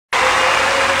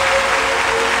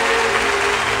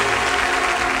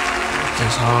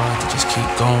it's hard to just keep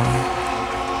going.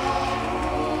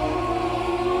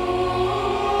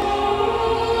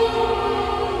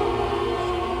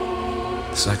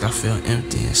 It's like I feel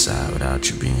empty inside without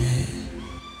you being here.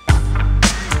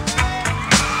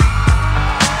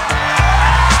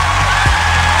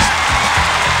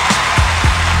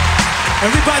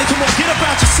 Everybody, come on, get up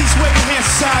out your seats, wave your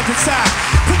hands side to side.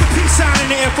 Put the peace sign in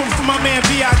the air for my man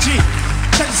B.I.G.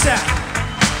 Check this out.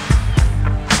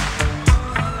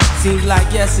 Seems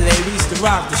like yesterday we used to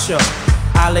rock the show.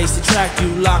 I laced the track, you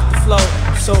locked the flow.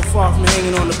 So far from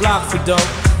hanging on the block for dough.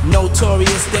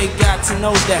 Notorious, they got to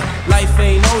know that life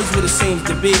ain't always what it seems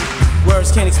to be.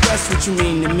 Words can't express what you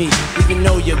mean to me. Even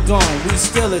though you're gone, we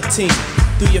still a team.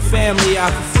 Through your family, I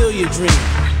fulfill your dream.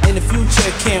 In the future,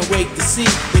 can't wait to see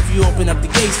if you open up the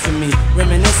gates for me.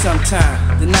 Reminisce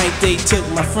sometime, the night they took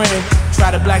my friend. Try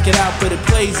to black it out, but it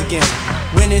plays again.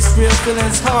 When it's real,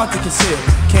 feeling's hard to conceal.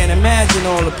 Can't imagine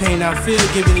all the pain I feel.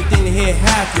 Give anything to hear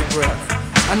half your breath.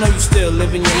 I know you still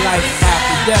living your life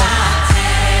after death.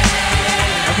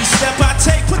 Every step I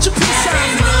take, put your peace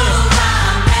signs in the air.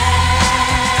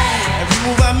 Every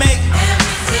move I make,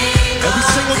 every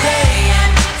single day,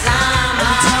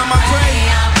 every time I pray.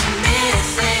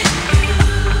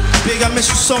 Big, I miss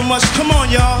you so much. Come on,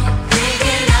 y'all.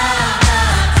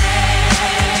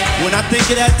 When I think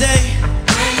of that day,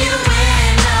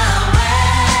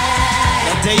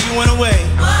 that day you went away.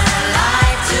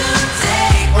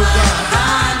 Oh God.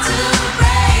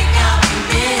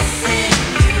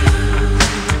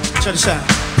 Check this out.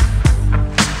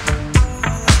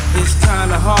 It's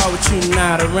kinda hard with you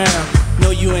not around.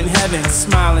 Know you in heaven,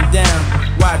 smiling down,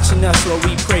 watching us while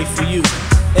we pray for you.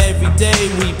 Every day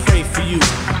we pray for you,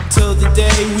 till the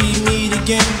day we meet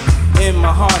again. In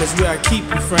my heart is where I keep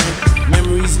you, friend.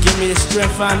 Memories give me the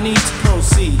strength I need to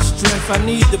proceed, strength I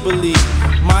need to believe.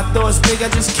 My thoughts big, I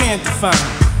just can't define.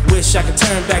 Wish I could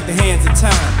turn back the hands of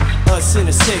time. Us in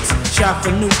the six, shop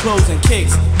for new clothes and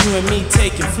kicks. You and me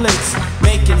taking flicks,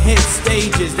 making hits,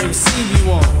 stages they receive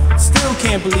you on. Still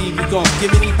can't believe you gone.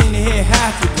 Give anything to hear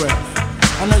half your breath.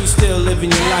 I know you still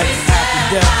living your life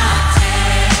after death.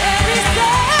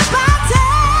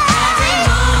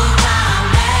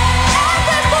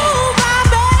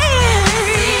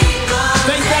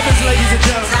 Ladies and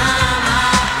gentlemen,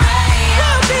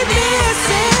 we'll be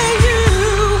missing you.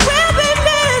 We'll be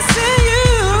missing you.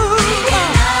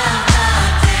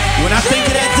 When I think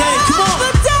of that day, come on.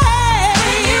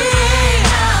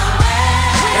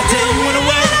 That day you went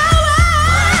away.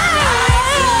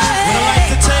 What a life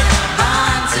to take.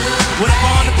 What a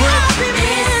bond to break.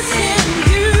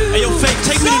 Hey yo, Fake,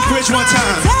 take me to the bridge one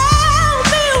time.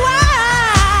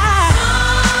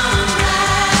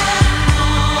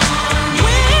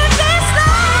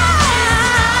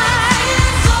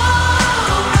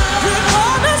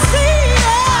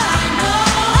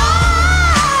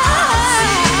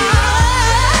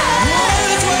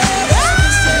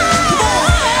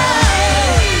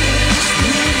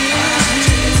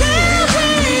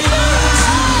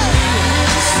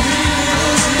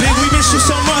 You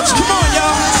so much, come on,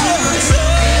 y'all.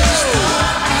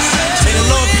 May the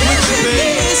Lord be with you,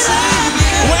 baby.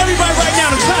 Well, everybody right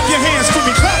now, to clap your hands for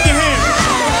me. Clap your hands.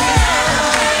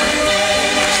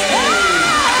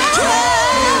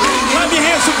 Clap your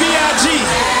hands for B.I.G.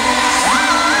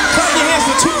 Clap your hands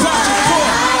for Tupac Shakur.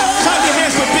 Clap your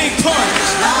hands for Big Pun.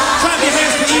 Clap your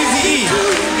hands for Eazy-E.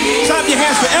 Clap your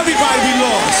hands for everybody we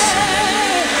lost.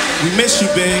 We miss you,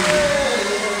 Big.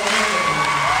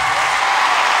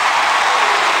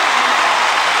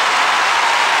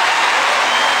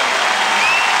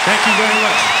 Thank you very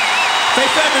much.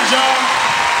 Faith Evans, y'all.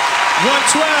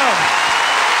 112.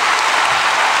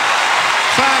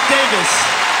 Clyde Davis.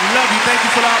 We love you. Thank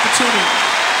you for the opportunity.